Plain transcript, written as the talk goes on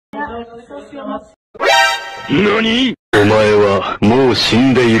¿Nani? お前はもう死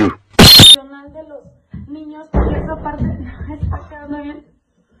んでいる。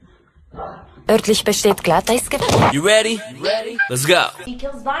 Örtlich besteht Glatteisgefahr. You ready? Let's go. He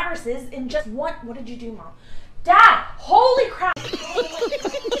kills viruses in just one. What did you do, Mom? Dad! Holy crap!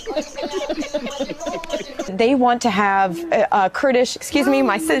 They want to have Kurdish. Excuse me,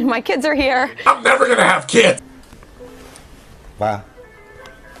 my kids are here. I'm never gonna have kids. वाह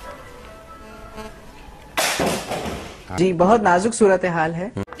जी बहुत नाजुक सूरत हाल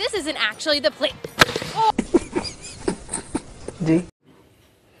है This isn't actually the place. Ji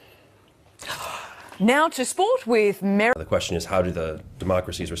Now to sport with Mary. The question is, how do the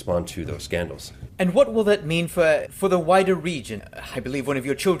democracies respond to those scandals? And what will that mean for the wider region? I believe one of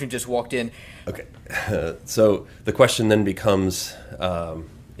your children just walked in. Okay, so the question then becomes, I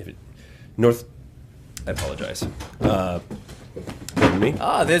apologize. Pardon me?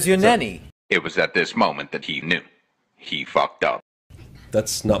 Ah, there's your nanny. It was at this moment that he knew. He fucked up.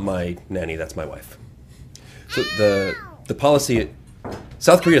 That's not my nanny, that's my wife. So the policy,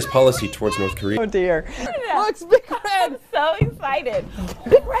 South Korea's policy towards North Korea. Oh dear. Looks Big Red. So excited.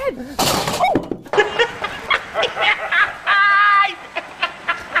 Big Red.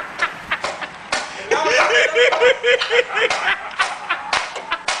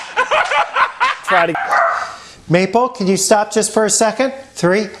 Try to. Maple, can you stop just for a second?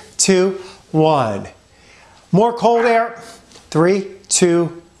 3, 2, 1. More cold air. 3,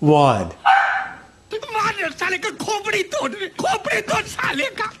 2, 1.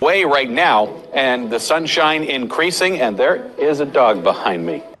 Way right now, and the sunshine increasing, and there is a dog behind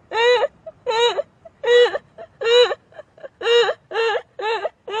me.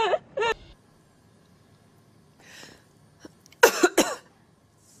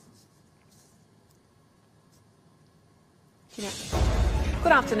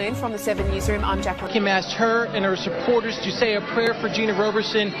 Good afternoon from the 7 Newsroom. I'm Jacqueline. Kim asked her and her supporters to say a prayer for Gina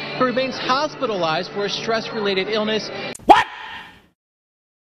Roberson, who remains hospitalized for a stress-related illness. What?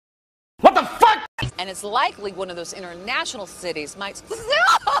 What the fuck? And it's likely one of those international cities might... You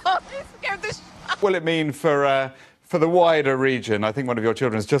scared the shit. What will it mean for the wider region? I think one of your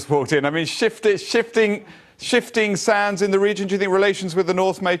children has just walked in. I mean, shifting sands in the region. Do you think relations with the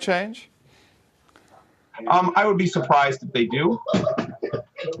North may change? I would be surprised if they do.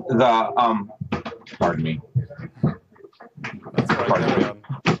 Pardon me.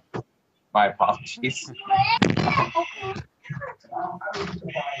 My apologies.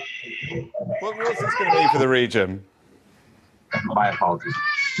 What's this going to mean for the region? My apologies.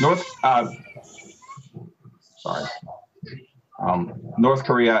 North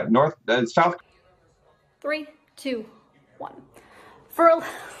Korea, South. 3, 2, 1.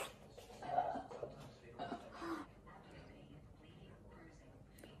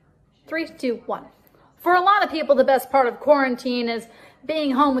 Three, two, one. For a lot of people, the best part of quarantine is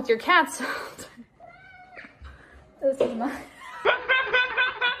being home with your cats. This is my...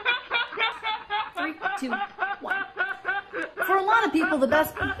 3, 2, 1. For a lot of people, the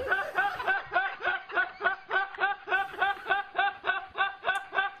best...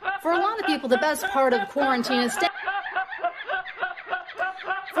 For a lot of people, the best part of quarantine is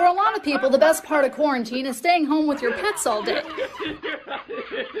For a lot of people, the best part of quarantine is staying home with your pets all day.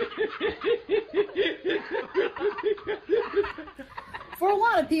 For a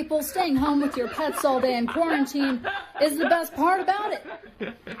lot of people, staying home with your pets all day in quarantine is the best part about it.